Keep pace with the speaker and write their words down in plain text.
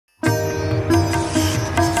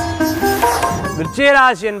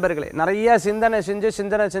விருச்சிகராசி என்பர்களே, நிறைய சிந்தனை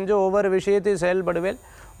செஞ்சு ஒவ்வொரு விஷயத்தையும் செயல்படுவேன்.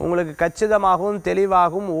 உங்களுக்கு கச்சிதமாகவும்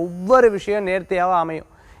தெளிவாகவும் ஒவ்வொரு விஷயம் நேர்த்தியாக அமையும்.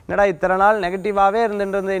 என்னடா இத்தனை நாள் நெகட்டிவாகவே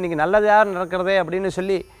இருந்துட்டு இன்றைக்கி நல்லதாக நடக்கிறதே அப்படின்னு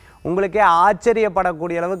சொல்லி உங்களுக்கே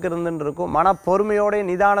ஆச்சரியப்படக்கூடிய அளவுக்கு இருந்துட்டு இருக்கும். மன பொறுமையோடையும்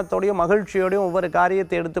நிதானத்தோடையும் மகிழ்ச்சியோடையும் ஒவ்வொரு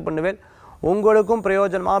காரியத்தை எடுத்து பண்ணுவேன். உங்களுக்கும்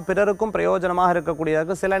பிரயோஜனமாக பிறருக்கும் பிரயோஜனமாக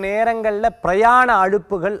இருக்கக்கூடியதாக சில நேரங்களில் பிரயாண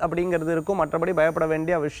அழுப்புகள் அப்படிங்கிறது இருக்கும். மற்றபடி பயப்பட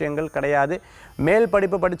வேண்டிய விஷயங்கள் கிடையாது. மேல்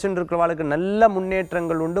படிப்பு படிச்சுட்டு இருக்கிறவாளுக்கு நல்ல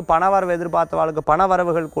முன்னேற்றங்கள் உண்டு. பணவரவு எதிர்பார்த்தவாளுக்கு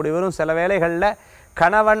பணவரவுகள் கூடி வரும். சில வேளைகளில்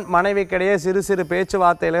கணவன் மனைவிக்கிடையே சிறு சிறு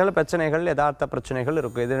பேச்சுவார்த்தைகள் பிரச்சனைகள் யதார்த்த பிரச்சனைகள்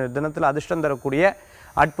இருக்கும். இது தினத்தில் அதிர்ஷ்டம் தரக்கூடிய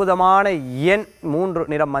அற்புதமான எண் 3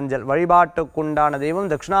 நிறம் மஞ்சள். வழிபாட்டுக்குண்டான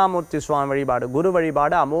தெய்வம் தட்சிணாமூர்த்தி சுவாமி வழிபாடு. குரு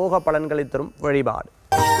வழிபாடு அமோக பலன்களை தரும் வழிபாடு.